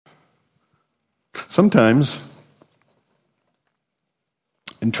Sometimes,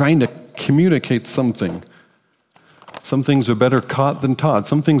 in trying to communicate something, some things are better caught than taught.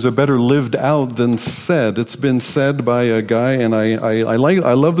 Some things are better lived out than said. It's been said by a guy, and I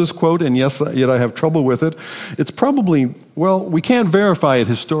love this quote, and yes, yet I have trouble with it. It's probably, well, we can't verify it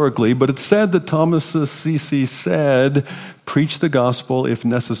historically, but it's said that Thomas CC said, preach the gospel, if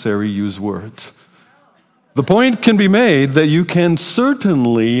necessary, use words. The point can be made that you can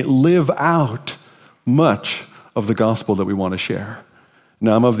certainly live out much of the gospel that we want to share.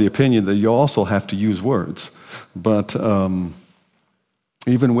 Now, I'm of the opinion that you also have to use words. But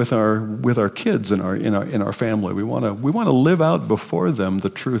even with our kids in our family, we want to live out before them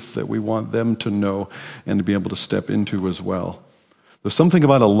the truth that we want them to know and to be able to step into as well. There's something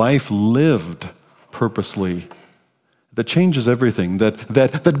about a life lived purposely that changes everything,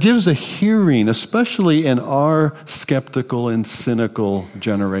 that gives a hearing, especially in our skeptical and cynical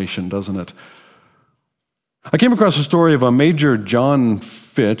generation, doesn't it? I came across a story of a Major John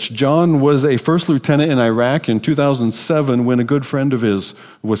Fitch. John was a first lieutenant in Iraq in 2007 when a good friend of his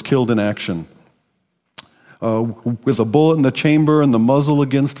was killed in action. With a bullet in the chamber and the muzzle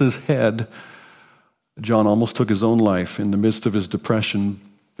against his head, John almost took his own life in the midst of his depression,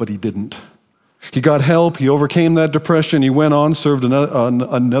 but he didn't. He got help. He overcame that depression. He went on, served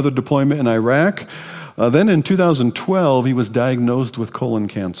another deployment in Iraq. Then in 2012, he was diagnosed with colon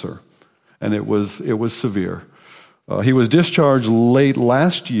cancer, and it was severe. He was discharged late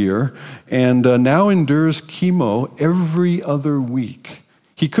last year and now endures chemo every other week.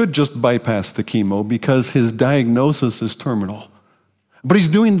 He could just bypass the chemo because his diagnosis is terminal. But he's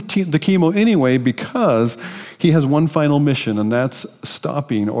doing the chemo anyway because he has one final mission, and that's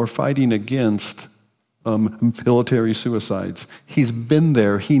stopping or fighting against military suicides. He's been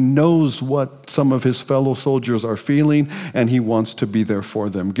there. He knows what some of his fellow soldiers are feeling, and he wants to be there for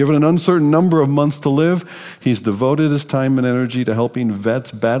them. Given an uncertain number of months to live, he's devoted his time and energy to helping vets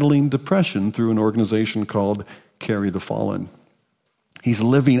battling depression through an organization called Carry the Fallen. He's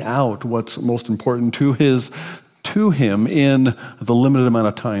living out what's most important to him in the limited amount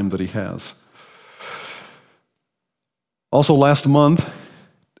of time that he has. Also last month,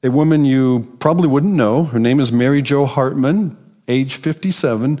 a woman you probably wouldn't know, her name is Mary Jo Hartman, age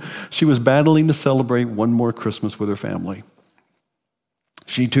 57. She was battling to celebrate one more Christmas with her family.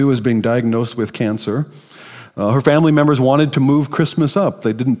 She too is being diagnosed with cancer. Her family members wanted to move Christmas up.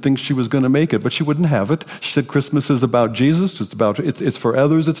 They didn't think she was going to make it, but she wouldn't have it. She said Christmas is about Jesus. It's for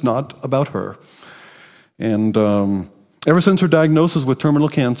others. It's not about her. And ever since her diagnosis with terminal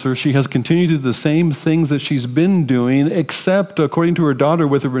cancer, she has continued to do the same things that she's been doing, except, according to her daughter,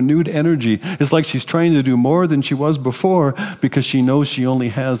 with a renewed energy. It's like she's trying to do more than she was before because she knows she only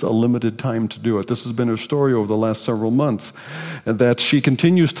has a limited time to do it. This has been her story over the last several months, and that she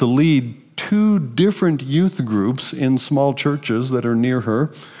continues to lead 2 different youth groups in small churches that are near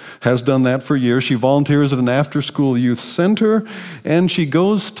her. Has done that for years. She volunteers at an after-school youth center, and she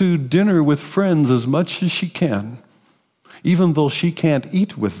goes to dinner with friends as much as she can. Even though she can't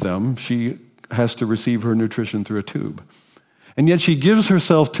eat with them, she has to receive her nutrition through a tube. And yet she gives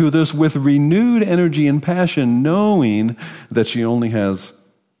herself to this with renewed energy and passion, knowing that she only has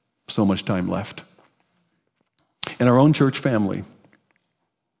so much time left. In our own church family,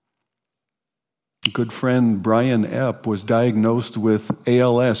 a good friend, Brian Epp, was diagnosed with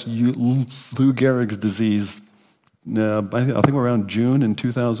ALS, Lou Gehrig's disease, I think around June in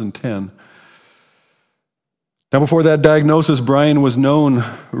 2010. Now, before that diagnosis, Brian was known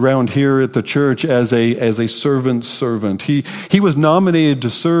around here at the church as a servant's servant. He was nominated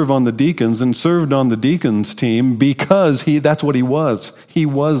to serve on the deacons and served on the deacons team because that's what he was. He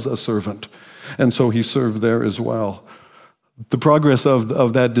was a servant, and so he served there as well. The progress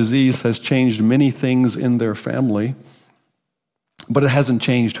of that disease has changed many things in their family, but it hasn't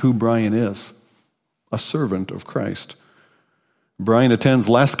changed who Brian is, a servant of Christ. Brian attends,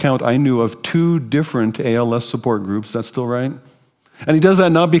 last count I knew of, 2 different ALS support groups. That's still right? And he does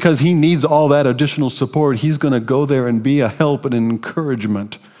that not because he needs all that additional support. He's going to go there and be a help and an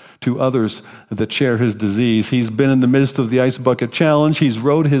encouragement to others that share his disease. He's been in the midst of the Ice Bucket Challenge. He's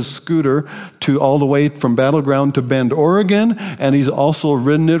rode his scooter all the way from Battleground to Bend, Oregon, and he's also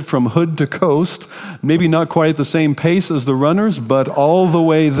ridden it from hood to coast, maybe not quite at the same pace as the runners, but all the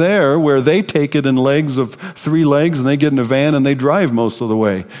way there where they take it in legs of 3 legs and they get in a van and they drive most of the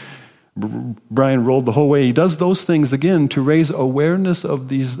way. Brian rolled the whole way. He does those things, again, to raise awareness of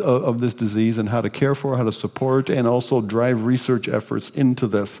this disease and how to care for, how to support, and also drive research efforts into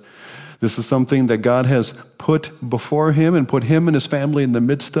this. This is something that God has put before him and put him and his family in the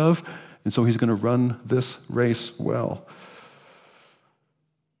midst of, and so he's going to run this race well.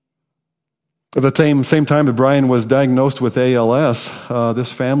 At the same time that Brian was diagnosed with ALS,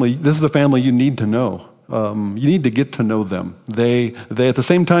 this is the family you need to know. You need to get to know them. They at the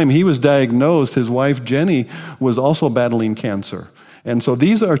same time he was diagnosed, his wife Jenny was also battling cancer. And so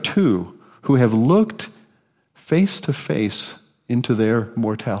these are two who have looked face to face into their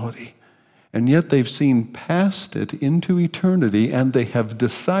mortality. And yet they've seen past it into eternity, and they have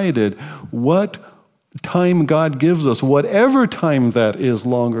decided what time God gives us, whatever time that is,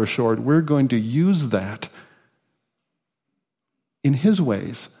 long or short, we're going to use that in His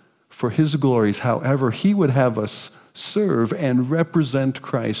ways, for His glories, however He would have us serve and represent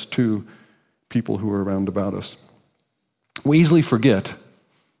Christ to people who are around about us. We easily forget,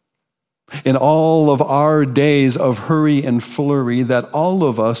 in all of our days of hurry and foolery, that all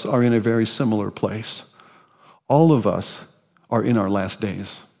of us are in a very similar place. All of us are in our last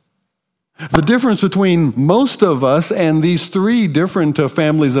days. The difference between most of us and these three different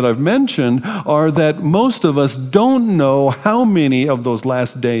families that I've mentioned are that most of us don't know how many of those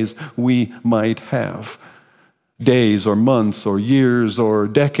last days we might have. Days or months or years or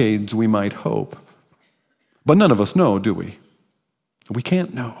decades, we might hope. But none of us know, do we? We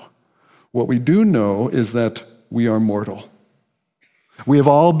can't know. What we do know is that we are mortal. We have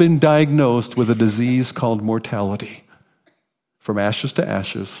all been diagnosed with a disease called mortality. From ashes to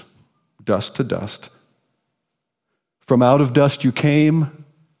ashes, dust to dust. From out of dust you came,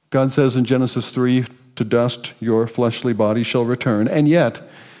 God says in Genesis 3, to dust your fleshly body shall return. And yet,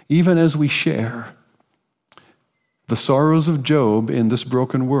 even as we share the sorrows of Job in this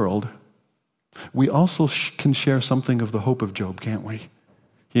broken world, we also can share something of the hope of Job, can't we?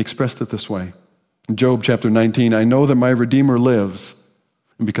 He expressed it this way. In Job chapter 19, I know that my Redeemer lives,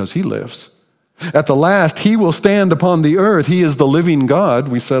 and because He lives, at the last, He will stand upon the earth. He is the living God,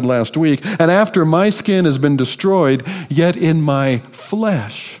 we said last week. And after my skin has been destroyed, yet in my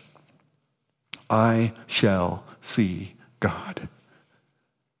flesh I shall see God.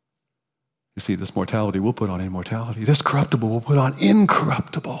 You see, this mortality will put on immortality. This corruptible will put on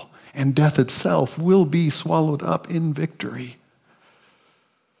incorruptible. And death itself will be swallowed up in victory.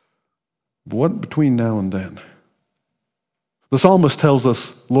 But what between now and then? The psalmist tells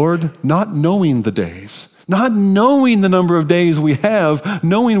us, Lord, not knowing the days, not knowing the number of days we have,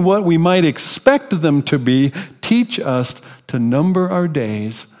 knowing what we might expect them to be, teach us to number our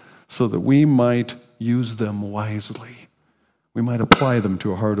days so that we might use them wisely. We might apply them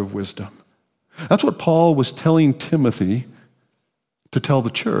to a heart of wisdom. That's what Paul was telling Timothy to tell the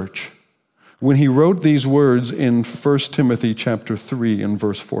church when he wrote these words in 1 Timothy chapter 3 and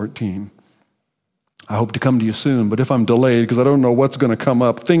verse 14. I hope to come to you soon, but if I'm delayed, because I don't know what's going to come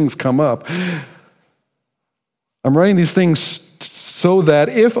up, things come up. I'm writing these things so that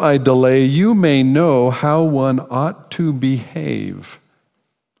if I delay, you may know how one ought to behave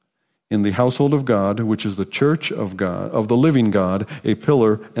in the household of God, which is the church of God, of the living God, a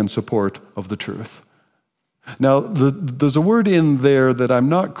pillar and support of the truth. Now, there's a word in there that I'm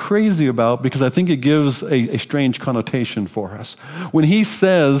not crazy about because I think it gives a strange connotation for us. When he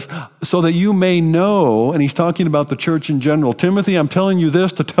says, so that you may know, and he's talking about the church in general. Timothy, I'm telling you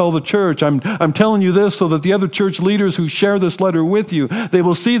this to tell the church. I'm telling you this so that the other church leaders who share this letter with you, they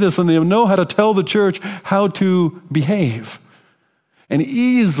will see this and they'll know how to tell the church how to behave. And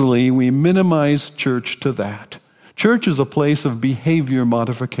easily we minimize church to that. Church is a place of behavior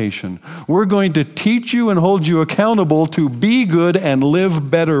modification. We're going to teach you and hold you accountable to be good and live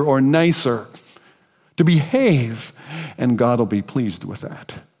better or nicer, to behave, and God will be pleased with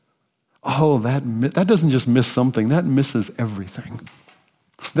that. Oh, that doesn't just miss something, that misses everything.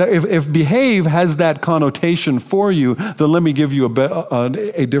 If behave has that connotation for you, then let me give you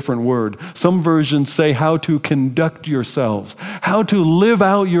a different word. Some versions say how to conduct yourselves, how to live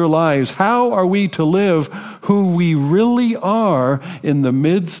out your lives. How are we to live who we really are in the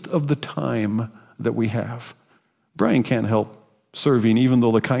midst of the time that we have? Brian can't help serving, even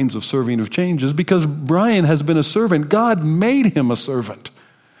though the kinds of serving have changed, because Brian has been a servant. God made him a servant.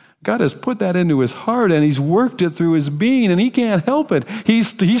 God has put that into his heart, and he's worked it through his being, and he can't help it. He's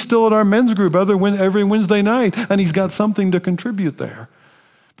still at our men's group every Wednesday night, and he's got something to contribute there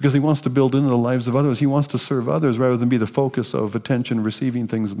because he wants to build into the lives of others. He wants to serve others rather than be the focus of attention, receiving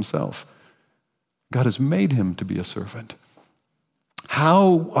things himself. God has made him to be a servant.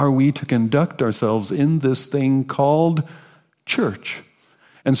 How are we to conduct ourselves in this thing called church?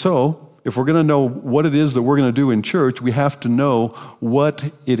 And so, if we're going to know what it is that we're going to do in church, we have to know what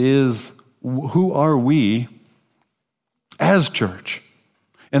it is, who are we as church.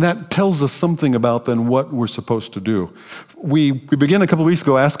 And that tells us something about then what we're supposed to do. We began a couple of weeks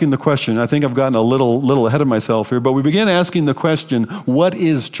ago asking the question, I think I've gotten a little ahead of myself here, but we began asking the question, what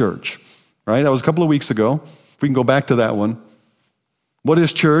is church? right? That was a couple of weeks ago. If we can go back to that one. What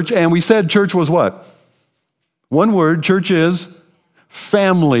is church? And we said church was what? One word, church is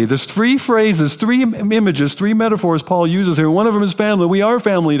family. There's three phrases, three images, three metaphors Paul uses here. One of them is family. We are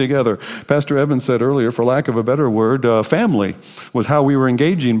family together. Pastor Evans said earlier, for lack of a better word, family was how we were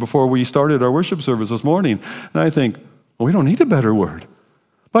engaging before we started our worship service this morning. And I think, well, we don't need a better word.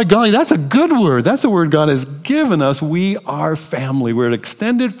 By golly, that's a good word. That's a word God has given us. We are family. We're an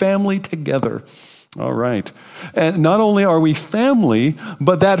extended family together. All right. And not only are we family,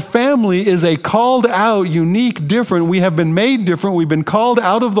 but that family is a called out, unique, different. We have been made different. We've been called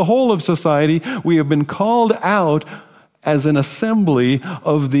out of the whole of society. We have been called out as an assembly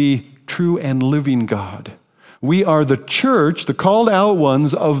of the true and living God. We are the church, the called out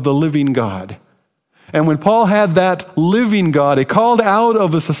ones of the living God. And when Paul had that living God, he called out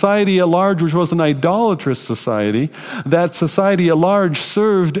of a society at large, which was an idolatrous society. That society at large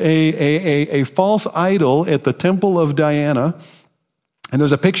served a false idol at the temple of Diana. And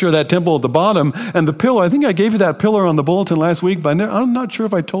there's a picture of that temple at the bottom. And the pillar, I think I gave you that pillar on the bulletin last week, but I'm not sure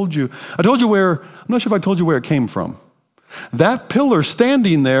if I told you. I'm not sure if I told you where it came from. That pillar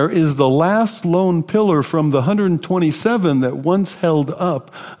standing there is the last lone pillar from the 127 that once held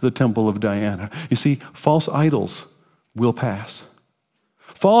up the temple of Diana. You see, false idols will pass.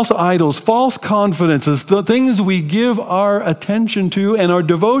 False idols, false confidences, the things we give our attention to and our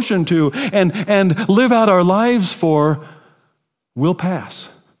devotion to and live out our lives for will pass.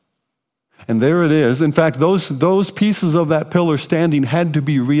 And there it is. In fact, those pieces of that pillar standing had to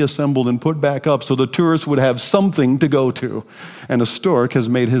be reassembled and put back up so the tourists would have something to go to. And a stork has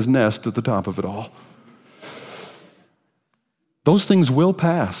made his nest at the top of it all. Those things will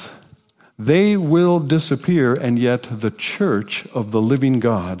pass. They will disappear, and yet the church of the living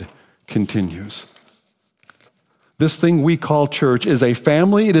God continues. This thing we call church is a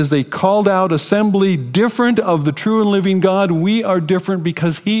family. It is a called out assembly, different of the true and living God. We are different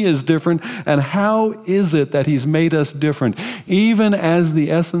because He is different. And how is it that He's made us different? Even as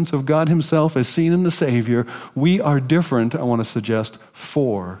the essence of God Himself is seen in the Savior, we are different, I want to suggest,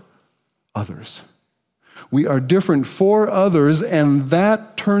 for others. We are different for others, and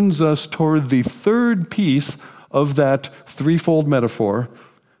that turns us toward the third piece of that threefold metaphor,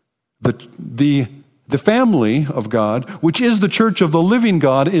 the family of God, which is the church of the living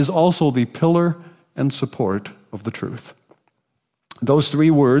God, is also the pillar and support of the truth. Those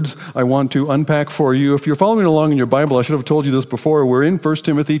three words I want to unpack for you. If you're following along in your Bible, I should have told you this before. We're in 1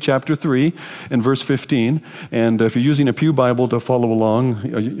 Timothy chapter 3 and verse 15. And if you're using a Pew Bible to follow along,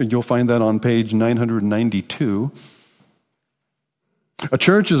 you'll find that on page 992. A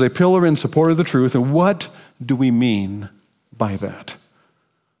church is a pillar and support of the truth. And what do we mean by that?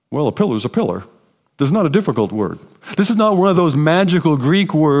 Well, a pillar is a pillar. This is not a difficult word. This is not one of those magical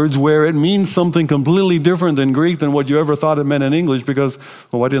Greek words where it means something completely different in Greek than what you ever thought it meant in English because,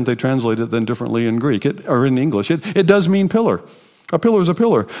 well, why didn't they translate it then differently in Greek or in English? It does mean pillar. A pillar is a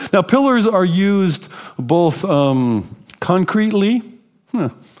pillar. Now, pillars are used both concretely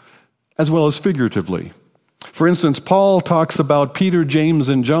as well as figuratively. For instance, Paul talks about Peter, James,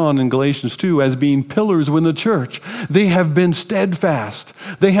 and John in Galatians 2 as being pillars within the church. They have been steadfast.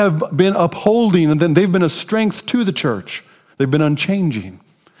 They have been upholding, and then they've been a strength to the church. They've been unchanging.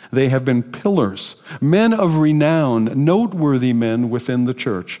 They have been pillars, men of renown, noteworthy men within the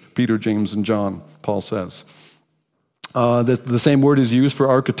church. Peter, James, and John, Paul says. The same word is used for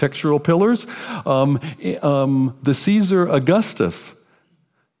architectural pillars. The Caesar Augustus,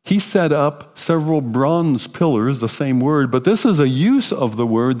 he set up several bronze pillars, the same word, but this is a use of the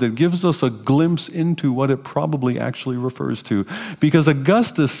word that gives us a glimpse into what it probably actually refers to. Because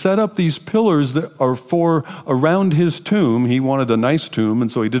Augustus set up these pillars that are for around his tomb. He wanted a nice tomb,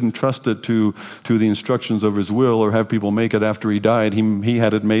 and so he didn't trust it to the instructions of his will or have people make it after he died. He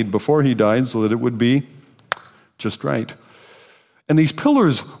had it made before he died so that it would be just right. And these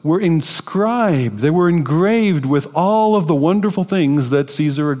pillars were inscribed, they were engraved with all of the wonderful things that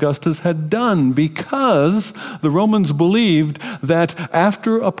Caesar Augustus had done because the Romans believed that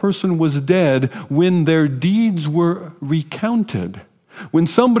after a person was dead, when their deeds were recounted, when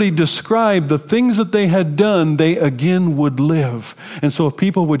somebody described the things that they had done, they again would live. And so if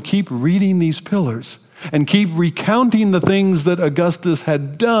people would keep reading these pillars and keep recounting the things that Augustus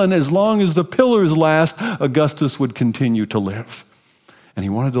had done, as long as the pillars last, Augustus would continue to live. And he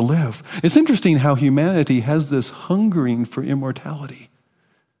wanted to live. It's interesting how humanity has this hungering for immortality.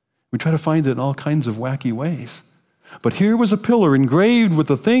 We try to find it in all kinds of wacky ways. But here was a pillar engraved with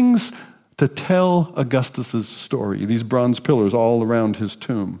the things to tell Augustus's story, these bronze pillars all around his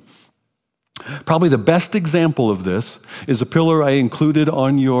tomb. Probably the best example of this is a pillar I included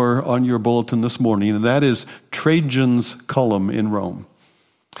on your bulletin this morning, and that is Trajan's column in Rome.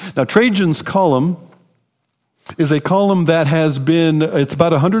 Now, Trajan's column is a column that it's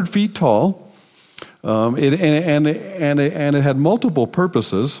about 100 feet tall, and it had multiple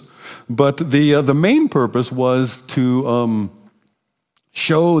purposes, but the main purpose was to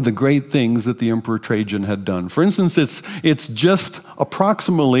show the great things that the Emperor Trajan had done. For instance, it's just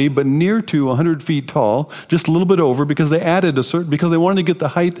approximately, but near to 100 feet tall, just a little bit over, because they added because they wanted to get the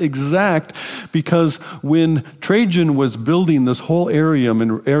height exact, because when Trajan was building this whole area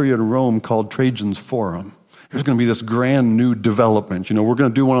in Rome called Trajan's Forum, there's going to be this grand new development. We're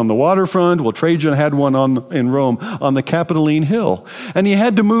going to do one on the waterfront. Well, Trajan had one in Rome on the Capitoline Hill. And he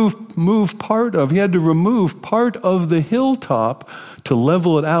had to remove part of the hilltop to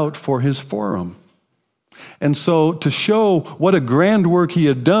level it out for his forum. And so to show what a grand work he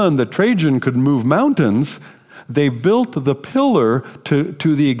had done, that Trajan could move mountains, they built the pillar to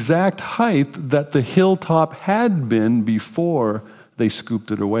the exact height that the hilltop had been before they scooped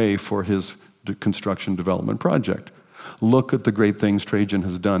it away for his construction development project. Look at the great things Trajan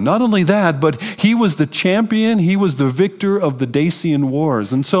has done. Not only that, but he was the champion, he was the victor of the Dacian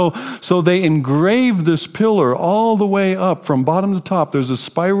Wars. And so they engraved this pillar all the way up from bottom to top. There's a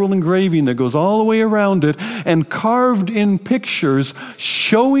spiral engraving that goes all the way around it, and carved in pictures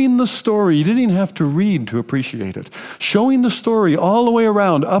showing the story. You didn't even have to read to appreciate it. Showing the story all the way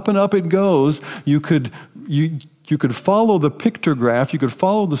around, up and up it goes. You could follow the pictograph, you could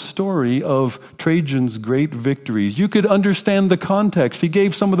follow the story of Trajan's great victories. You could understand the context. He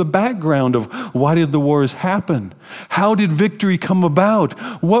gave some of the background of why did the wars happen? How did victory come about?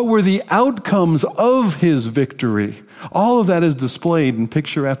 What were the outcomes of his victory? All of that is displayed in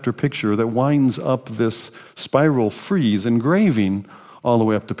picture after picture that winds up this spiral frieze engraving all the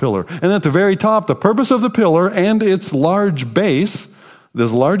way up the pillar. And at the very top, the purpose of the pillar and its large base.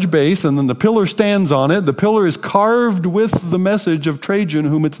 There's a large base, and then the pillar stands on it. The pillar is carved with the message of Trajan,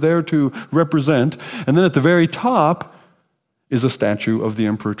 whom it's there to represent. And then at the very top is a statue of the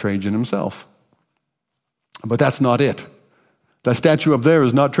Emperor Trajan himself. But that's not it. That statue up there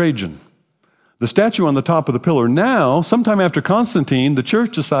is not Trajan. The statue on the top of the pillar now, sometime after Constantine, the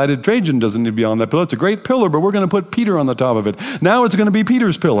church decided Trajan doesn't need to be on that pillar. It's a great pillar, but we're going to put Peter on the top of it. Now it's going to be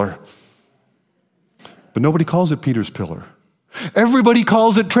Peter's pillar. But nobody calls it Peter's pillar. Everybody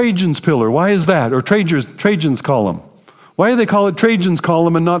calls it Trajan's pillar. Why is that? Or Trajan's column. Why do they call it Trajan's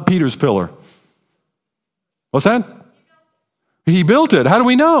column and not Peter's pillar? What's that? He built it. How do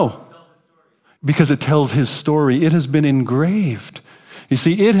we know? Because it tells his story. It has been engraved. You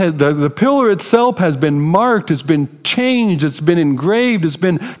see, the pillar itself has been marked, it's been changed, it's been engraved, it's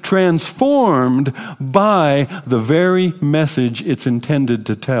been transformed by the very message it's intended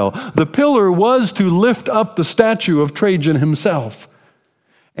to tell. The pillar was to lift up the statue of Trajan himself.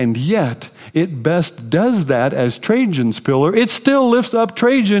 And yet, it best does that as Trajan's pillar. It still lifts up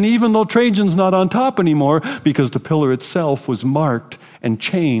Trajan, even though Trajan's not on top anymore, because the pillar itself was marked and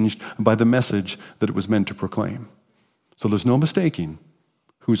changed by the message that it was meant to proclaim. So there's no mistaking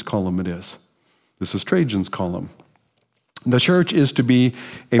whose column it is. This is Trajan's column. The church is to be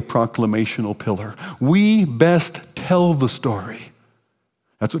a proclamational pillar. We best tell the story.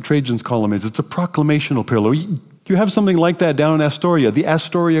 That's what Trajan's column is. It's a proclamational pillar. You have something like that down in Astoria, the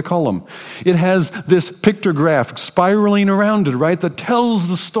Astoria column. It has this pictograph spiraling around it, right, that tells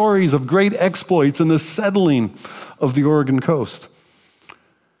the stories of great exploits and the settling of the Oregon coast.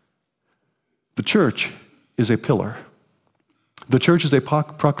 The church is a pillar. The church is a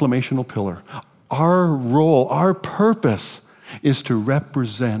proclamational pillar. Our role, our purpose is to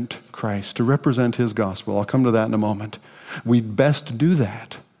represent Christ, to represent his gospel. I'll come to that in a moment. We'd best do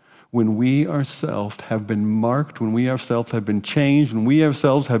that when we ourselves have been marked, when we ourselves have been changed, when we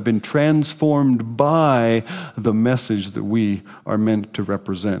ourselves have been transformed by the message that we are meant to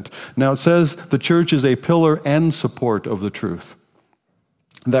represent. Now it says the church is a pillar and support of the truth.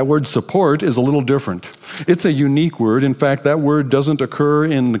 That word support is a little different. It's a unique word. In fact, that word doesn't occur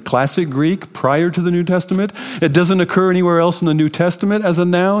in the classic Greek prior to the New Testament. It doesn't occur anywhere else in the New Testament as a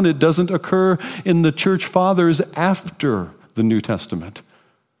noun. It doesn't occur in the church fathers after the New Testament.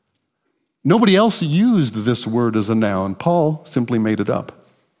 Nobody else used this word as a noun. Paul simply made it up.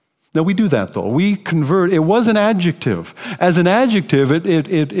 Now, we do that, though. We convert. It was an adjective. As an adjective,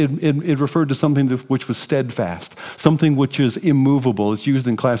 it referred to something which was steadfast, something which is immovable. It's used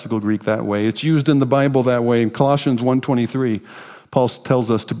in classical Greek that way. It's used in the Bible that way. In Colossians 1:23, Paul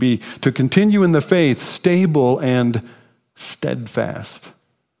tells us to continue in the faith, stable and steadfast,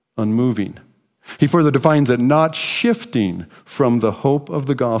 unmoving. He further defines it, not shifting from the hope of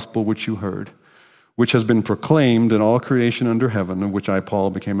the gospel which you heard, which has been proclaimed in all creation under heaven, of which I, Paul,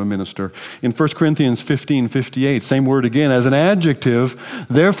 became a minister. In 1 Corinthians 15:58, same word again, as an adjective,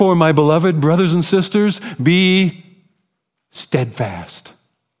 therefore, my beloved brothers and sisters, be steadfast.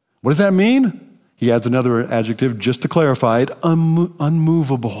 What does that mean? He adds another adjective just to clarify it,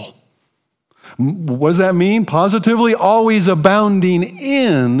 unmovable. What does that mean? Positively, always abounding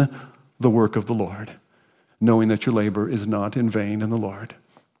in the work of the Lord, knowing that your labor is not in vain in the Lord.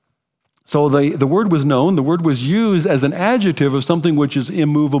 So the word was known, the word was used as an adjective of something which is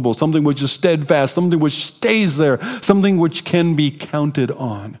immovable, something which is steadfast, something which stays there, something which can be counted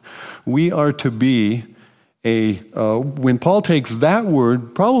on. We are to be when Paul takes that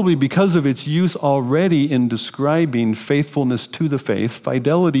word, probably because of its use already in describing faithfulness to the faith,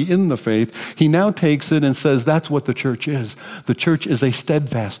 fidelity in the faith, he now takes it and says that's what the church is. The church is a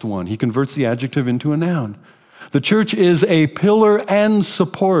steadfast one. He converts the adjective into a noun. The church is a pillar and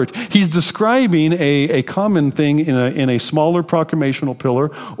support. He's describing a common thing in a smaller proclamational pillar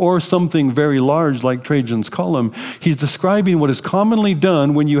or something very large like Trajan's column. He's describing what is commonly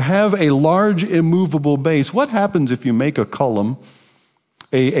done when you have a large immovable base. What happens if you make a column,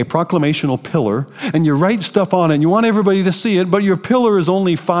 a proclamational pillar, and you write stuff on it and you want everybody to see it, but your pillar is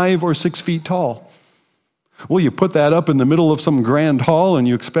only 5 or 6 feet tall? Well, you put that up in the middle of some grand hall and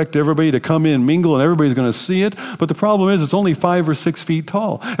you expect everybody to come in, mingle, and everybody's going to see it. But the problem is it's only 5 or 6 feet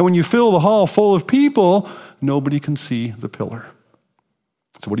tall. And when you fill the hall full of people, nobody can see the pillar.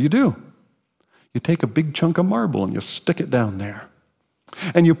 So what do? You take a big chunk of marble and you stick it down there.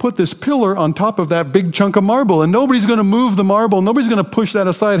 And you put this pillar on top of that big chunk of marble, and nobody's going to move the marble. Nobody's going to push that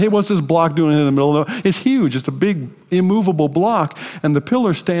aside. Hey, what's this block doing in the middle? No, it's huge. It's a big, immovable block. And the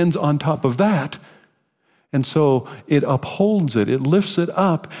pillar stands on top of that. And so it upholds it, it lifts it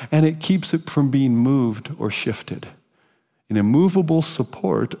up, and it keeps it from being moved or shifted. An immovable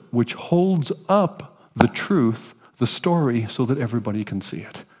support which holds up the truth, the story, so that everybody can see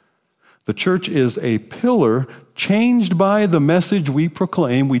it. The church is a pillar changed by the message we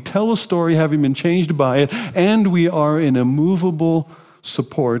proclaim. We tell a story having been changed by it, and we are an immovable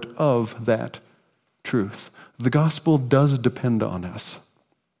support of that truth. The gospel does depend on us.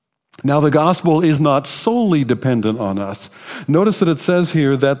 Now, the gospel is not solely dependent on us. Notice that it says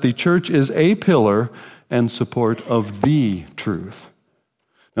here that the church is a pillar and support of the truth.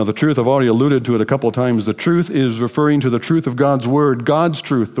 Now, the truth, I've already alluded to it a couple of times. The truth is referring to the truth of God's word, God's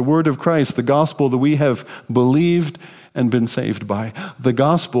truth, the word of Christ, the gospel that we have believed and been saved by. The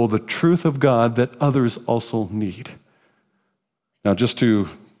gospel, the truth of God that others also need. Now, just to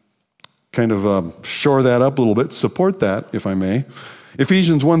kind of shore that up a little bit, support that, if I may.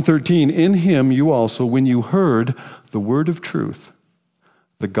 Ephesians 1:13, in him you also, when you heard the word of truth,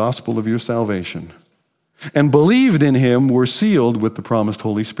 the gospel of your salvation, and believed in him, were sealed with the promised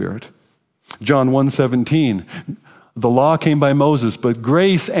Holy Spirit. John 1:17, the law came by Moses, but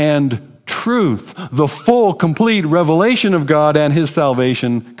grace and truth, the full, complete revelation of God and his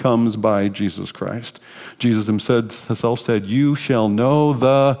salvation comes by Jesus Christ. Jesus himself said, you shall know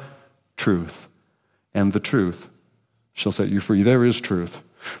the truth, and the truth shall set you free. There is truth.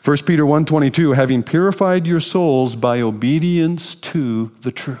 1 Peter 1:22, having purified your souls by obedience to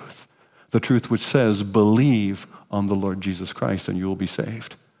the truth which says, believe on the Lord Jesus Christ and you will be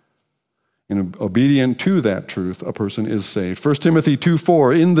saved. And obedient to that truth, a person is saved. 1 Timothy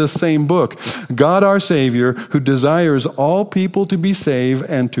 2:4, in this same book, God our Savior, who desires all people to be saved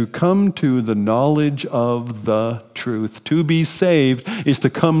and to come to the knowledge of the truth. To be saved is to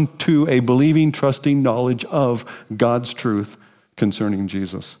come to a believing, trusting knowledge of God's truth concerning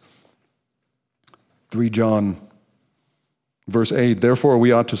Jesus. 3 John, verse 8, therefore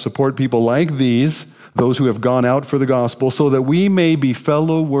we ought to support people like these, those who have gone out for the gospel, so that we may be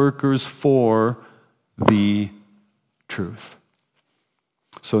fellow workers for the truth.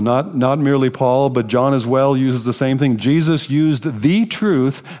 So not merely Paul, but John as well uses the same thing. Jesus used the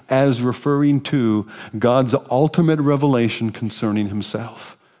truth as referring to God's ultimate revelation concerning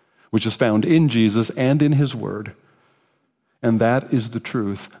himself, which is found in Jesus and in his word. And that is the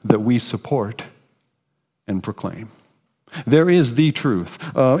truth that we support and proclaim. There is the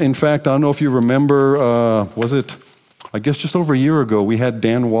truth. In fact, I don't know if you remember, I guess just over a year ago, we had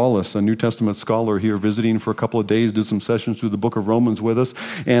Dan Wallace, a New Testament scholar here visiting for a couple of days, did some sessions through the book of Romans with us.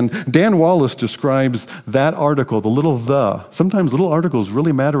 And Dan Wallace describes that article, the little the. Sometimes little articles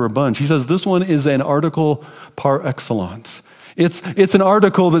really matter a bunch. He says this one is an article par excellence. It's an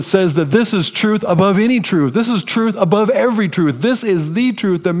article that says that this is truth above any truth. This is truth above every truth. This is the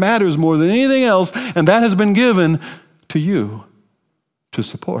truth that matters more than anything else, and that has been given to you to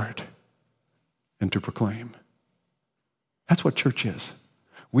support. and to proclaim. That's what church is.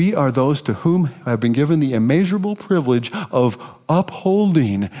 We are those to whom have been given the immeasurable privilege of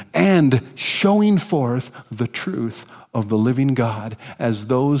upholding and showing forth the truth of the living God as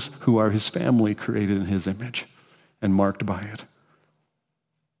those who are his family, created in his image and marked by it.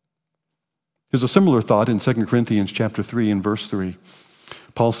 There's a similar thought in 2 Corinthians chapter 3 and verse 3.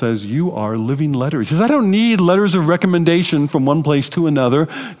 Paul says, you are living letters. He says, I don't need letters of recommendation from one place to another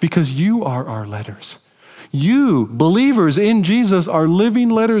because you are our letters. You, believers in Jesus, are living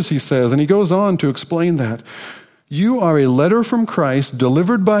letters, he says. And he goes on to explain that. You are a letter from Christ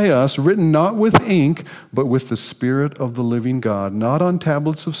delivered by us, written not with ink, but with the Spirit of the living God, not on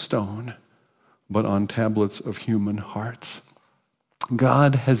tablets of stone, but on tablets of human hearts.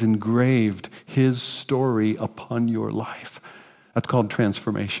 God has engraved his story upon your life. That's called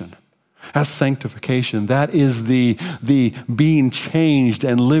transformation. That's sanctification. That is the being changed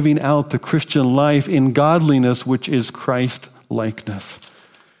and living out the Christian life in godliness, which is Christ-likeness.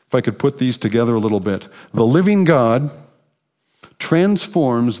 If I could put these together a little bit. The living God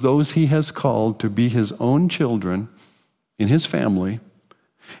transforms those he has called to be his own children in his family,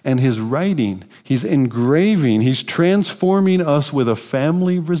 and his writing, he's engraving, he's transforming us with a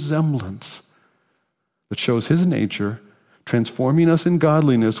family resemblance that shows his nature, transforming us in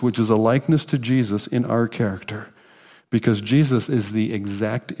godliness, which is a likeness to Jesus in our character, because Jesus is the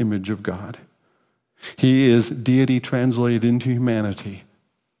exact image of God. He is deity translated into humanity.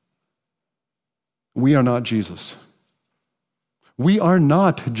 We are not Jesus. We are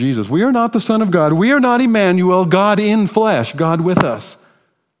not Jesus. We are not the Son of God. We are not Emmanuel, God in flesh, God with us.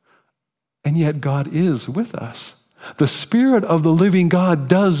 And yet God is with us. The Spirit of the living God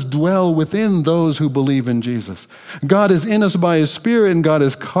does dwell within those who believe in Jesus. God is in us by his Spirit, and God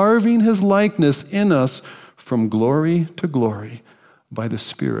is carving his likeness in us from glory to glory by the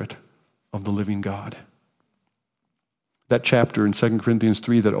Spirit of the living God. That chapter in 2 Corinthians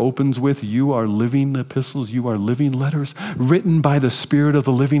 3 that opens with, you are living epistles, you are living letters, written by the Spirit of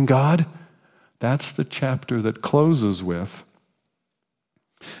the living God. That's the chapter that closes with,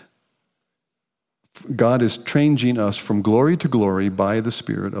 God is changing us from glory to glory by the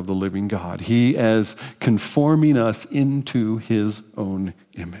Spirit of the living God. He is conforming us into his own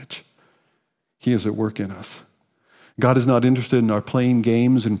image. He is at work in us. God is not interested in our playing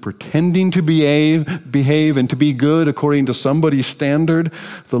games and pretending to behave and to be good according to somebody's standard.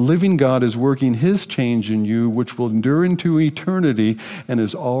 The living God is working his change in you, which will endure into eternity and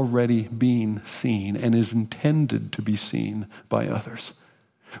is already being seen and is intended to be seen by others.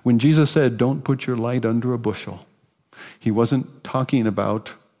 When Jesus said, don't put your light under a bushel, he wasn't talking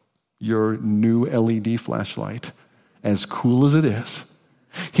about your new LED flashlight, as cool as it is.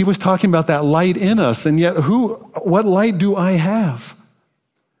 He was talking about that light in us, and yet what light do I have?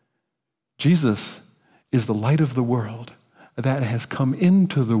 Jesus is the light of the world that has come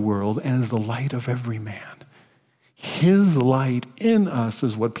into the world and is the light of every man. His light in us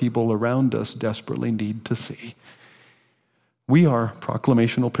is what people around us desperately need to see. We are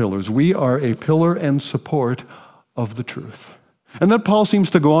proclamational pillars. We are a pillar and support of the truth. And then Paul seems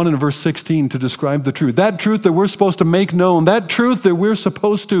to go on in verse 16 to describe the truth. That truth that we're supposed to make known, that truth that we're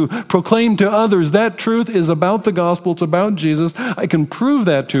supposed to proclaim to others, that truth is about the gospel, it's about Jesus. I can prove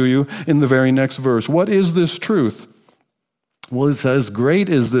that to you in the very next verse. What is this truth? Well, it says, great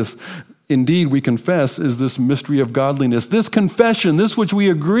is this, indeed we confess, is this mystery of godliness. This confession, this which we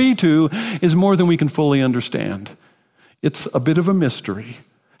agree to, is more than we can fully understand. It's a bit of a mystery.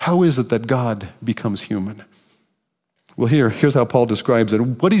 How is it that God becomes human? Well, here's how Paul describes it.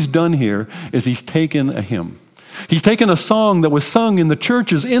 What he's done here is he's taken a hymn. He's taken a song that was sung in the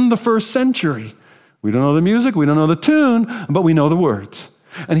churches in the first century. We don't know the music, we don't know the tune, but we know the words.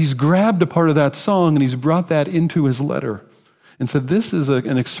 And he's grabbed a part of that song and he's brought that into his letter and said, this is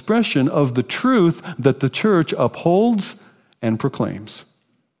an expression of the truth that the church upholds and proclaims.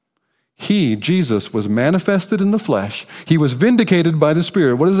 He, Jesus, was manifested in the flesh. He was vindicated by the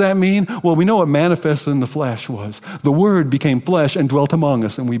Spirit. What does that mean? Well, we know what manifested in the flesh was. The Word became flesh and dwelt among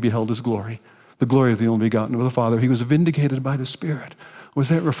us, and we beheld his glory, the glory of the only begotten of the Father. He was vindicated by the Spirit. What was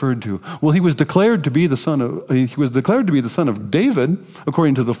that referred to? Well, he was declared to be the son of David,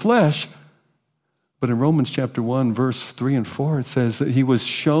 according to the flesh. But in Romans chapter 1, verse 3 and 4, it says that he was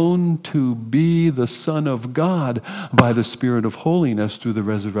shown to be the Son of God by the Spirit of holiness through the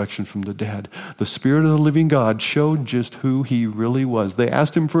resurrection from the dead. The Spirit of the living God showed just who he really was. They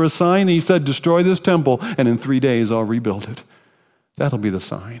asked him for a sign. He said, destroy this temple, and in 3 days I'll rebuild it. That'll be the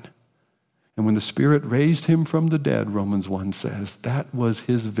sign. And when the Spirit raised him from the dead, Romans 1 says, that was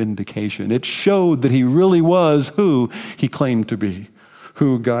his vindication. It showed that he really was who he claimed to be,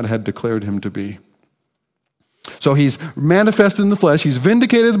 who God had declared him to be. So he's manifested in the flesh. He's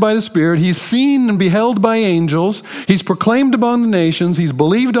vindicated by the Spirit. He's seen and beheld by angels. He's proclaimed among the nations. He's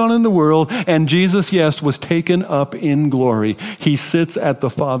believed on in the world. And Jesus, yes, was taken up in glory. He sits at the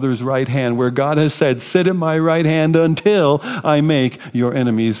Father's right hand, where God has said, sit at my right hand until I make your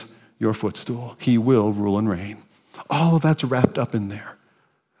enemies your footstool. He will rule and reign. All of that's wrapped up in there.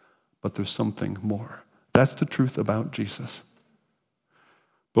 But there's something more. That's the truth about Jesus.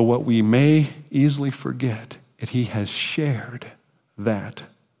 But what we may easily forget is he has shared that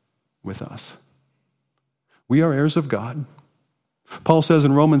with us. We are heirs of God. Paul says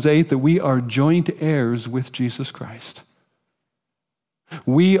in Romans 8 that we are joint heirs with Jesus Christ.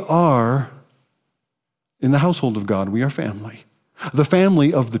 We are in the household of God. We are family. The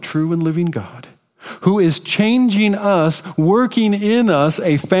family of the true and living God, who is changing us, working in us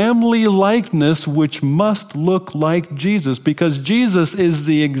a family likeness which must look like Jesus, because Jesus is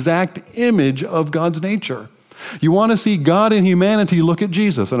the exact image of God's nature. You want to see God in humanity, look at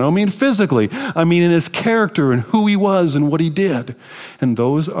Jesus. And I don't mean physically. I mean in his character and who he was and what he did. And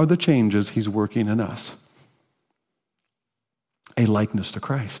those are the changes he's working in us. A likeness to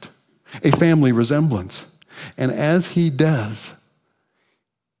Christ. A family resemblance. And as he does,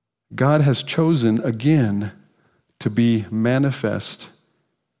 God has chosen again to be manifest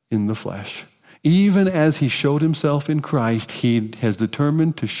in the flesh. Even as he showed himself in Christ, he has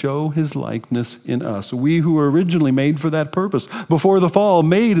determined to show his likeness in us. We who were originally made for that purpose, before the fall,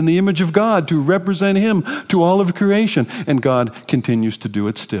 made in the image of God to represent him to all of creation. And God continues to do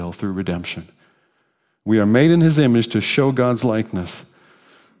it still through redemption. We are made in his image to show God's likeness.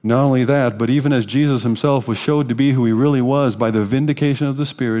 Not only that, but even as Jesus himself was showed to be who he really was by the vindication of the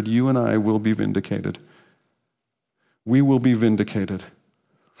Spirit, you and I will be vindicated. We will be vindicated.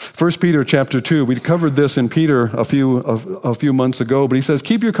 1 Peter chapter 2, we covered this in Peter a few months ago, but he says,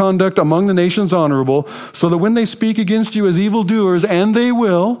 keep your conduct among the nations honorable, so that when they speak against you as evildoers, and they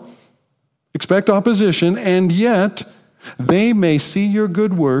will, expect opposition, and yet they may see your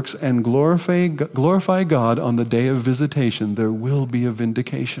good works and glorify God on the day of visitation. There will be a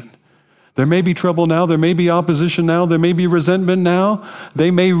vindication. There may be trouble now. There may be opposition now. There may be resentment now.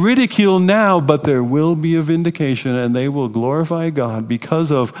 They may ridicule now, but there will be a vindication, and they will glorify God because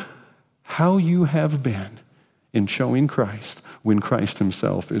of how you have been in showing Christ when Christ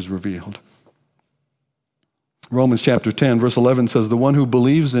himself is revealed. Romans chapter 10, verse 11 says, the one who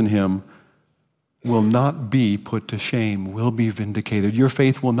believes in him will not be put to shame, will be vindicated. Your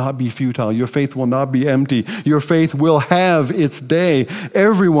faith will not be futile. Your faith will not be empty. Your faith will have its day.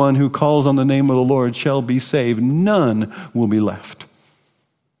 Everyone who calls on the name of the Lord shall be saved. None will be left.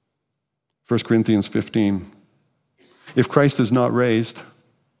 1 Corinthians 15. If Christ is not raised,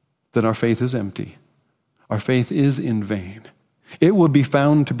 then our faith is empty. Our faith is in vain. It will be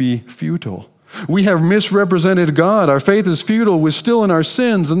found to be futile. We have misrepresented God. Our faith is futile. We're still in our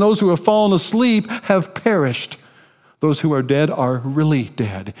sins, and those who have fallen asleep have perished. Those who are dead are really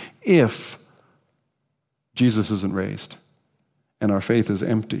dead if Jesus isn't raised, and our faith is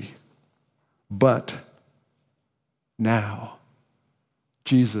empty. But now,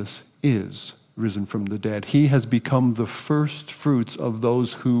 Jesus is risen from the dead. He has become the first fruits of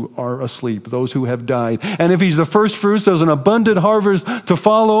those who are asleep, those who have died. And if he's the first fruits, there's an abundant harvest to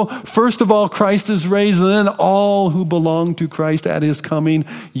follow. First of all, Christ is raised, and then all who belong to Christ at his coming,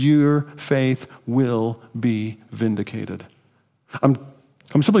 your faith will be vindicated.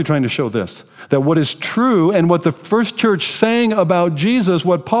 I'm simply trying to show this, that what is true and what the first church sang about Jesus,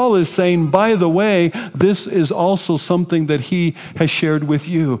 what Paul is saying, by the way, this is also something that he has shared with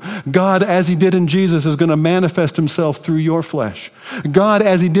you. God, as he did in Jesus, is going to manifest himself through your flesh. God,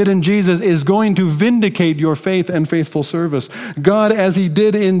 as he did in Jesus, is going to vindicate your faith and faithful service. God, as he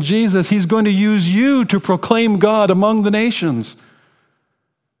did in Jesus, he's going to use you to proclaim God among the nations.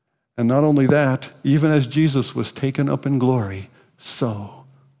 And not only that, even as Jesus was taken up in glory, so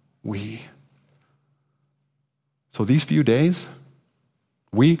these few days,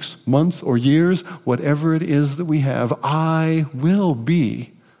 weeks, months, or years, whatever it is that we have, I will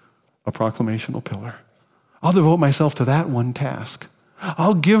be a proclamational pillar. I'll devote myself to that one task.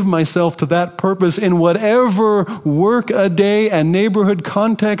 I'll give myself to that purpose in whatever work a day and neighborhood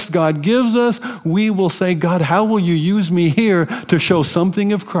context God gives us. We will say, God, how will you use me here to show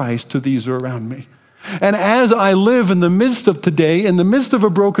something of Christ to these who are around me? And as I live in the midst of today, in the midst of a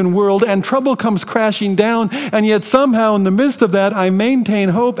broken world, and trouble comes crashing down, and yet somehow in the midst of that, I maintain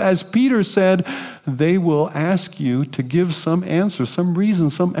hope. As Peter said, they will ask you to give some answer, some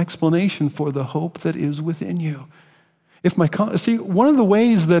reason, some explanation for the hope that is within you. See, one of the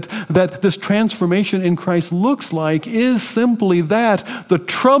ways that this transformation in Christ looks like is simply that the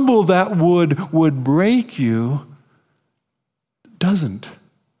trouble that would break you doesn't,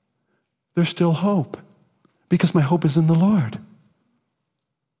 there's still hope, because my hope is in the Lord.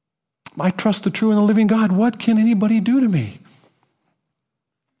 I trust the true and the living God. What can anybody do to me?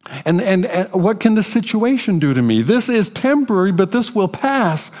 And what can the situation do to me? This is temporary, but this will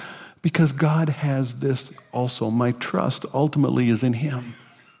pass, because God has this also. My trust ultimately is in Him.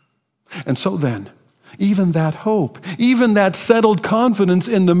 And so then, even that hope, even that settled confidence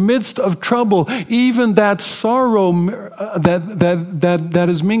in the midst of trouble, even that sorrow that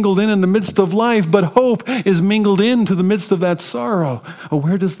is mingled in the midst of life, but hope is mingled into the midst of that sorrow. Oh,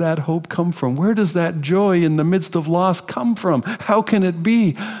 where does that hope come from? Where does that joy in the midst of loss come from? How can it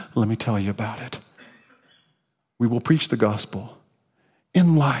be? Let me tell you about it. We will preach the gospel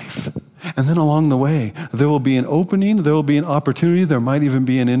in life. And then along the way, there will be an opening, there will be an opportunity, there might even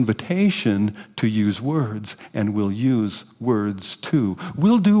be an invitation to use words, and we'll use words too.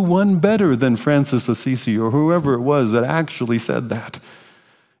 We'll do one better than Francis Assisi or whoever it was that actually said that.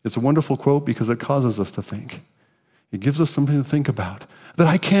 It's a wonderful quote because it causes us to think. It gives us something to think about. That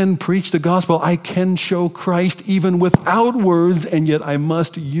I can preach the gospel, I can show Christ even without words, and yet I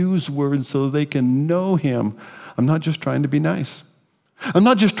must use words so they can know Him. I'm not just trying to be nice. I'm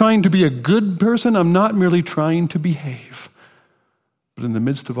not just trying to be a good person. I'm not merely trying to behave. But in the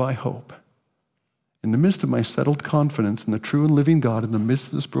midst of my hope, in the midst of my settled confidence in the true and living God, in the midst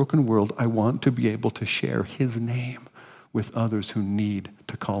of this broken world, I want to be able to share His name with others who need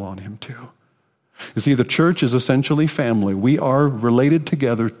to call on Him too. You see, the church is essentially family. We are related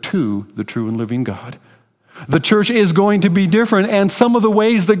together to the true and living God. The church is going to be different, and some of the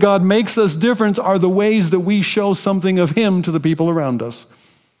ways that God makes us different are the ways that we show something of Him to the people around us.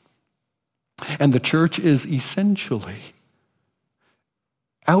 And the church is essentially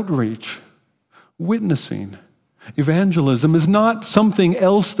outreach, witnessing. Evangelism is not something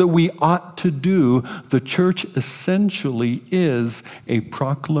else that we ought to do. The church essentially is a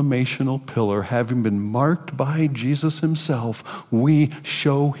proclamational pillar. Having been marked by Jesus Himself, we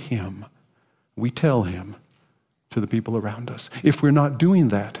show Him. We tell Him to the people around us. If we're not doing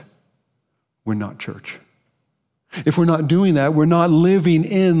that, we're not church. If we're not doing that, we're not living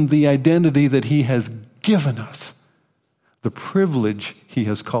in the identity that He has given us, the privilege He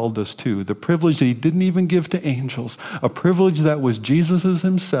has called us to, the privilege that He didn't even give to angels, a privilege that was Jesus's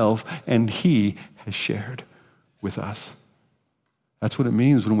Himself, and He has shared with us. That's what it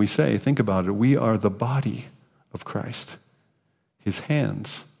means when we say, think about it, we are the body of Christ, His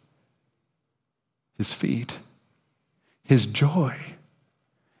hands, His feet, His joy,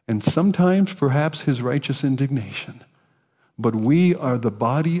 and sometimes perhaps His righteous indignation. But we are the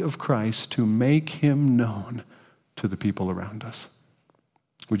body of Christ to make Him known to the people around us.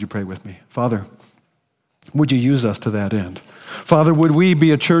 Would you pray with me? Father, would you use us to that end? Father, would we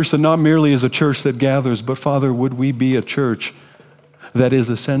be a church that not merely is a church that gathers, but Father, would we be a church that is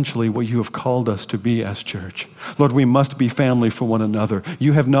essentially what You have called us to be as church. Lord, we must be family for one another.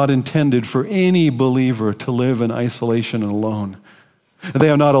 You have not intended for any believer to live in isolation and alone. They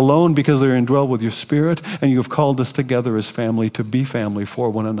are not alone because they're indwelled with Your Spirit, and You have called us together as family to be family for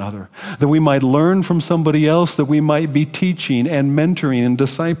one another. That we might learn from somebody else, that we might be teaching and mentoring and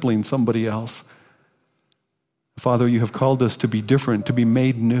discipling somebody else. Father, You have called us to be different, to be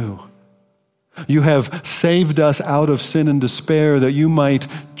made new. You have saved us out of sin and despair that You might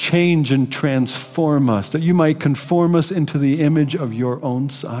change and transform us, that You might conform us into the image of Your own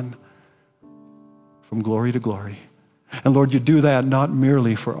Son, from glory to glory. And Lord, You do that not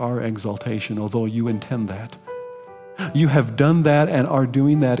merely for our exaltation, although You intend that. You have done that and are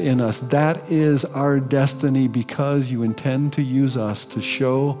doing that in us. That is our destiny because You intend to use us to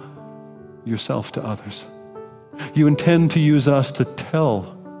show Yourself to others. You intend to use us to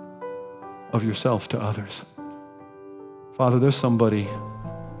tell of Yourself to others. Father, there's somebody.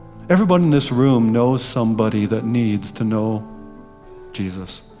 Everybody in this room knows somebody that needs to know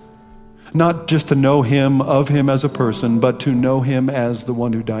Jesus. Not just to know Him, of Him as a person, but to know Him as the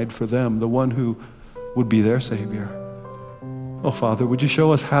one who died for them, the one who would be their Savior. Oh, Father, would You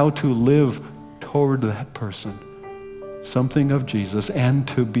show us how to live toward that person, something of Jesus, and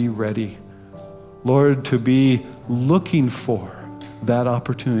to be ready. Lord, to be looking for that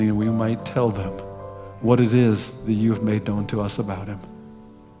opportunity, and we might tell them what it is that You have made known to us about Him,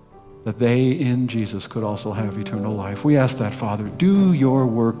 that they in Jesus could also have eternal life. We ask that, Father, do Your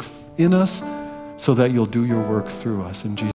work in us so that You'll do Your work through us in Jesus'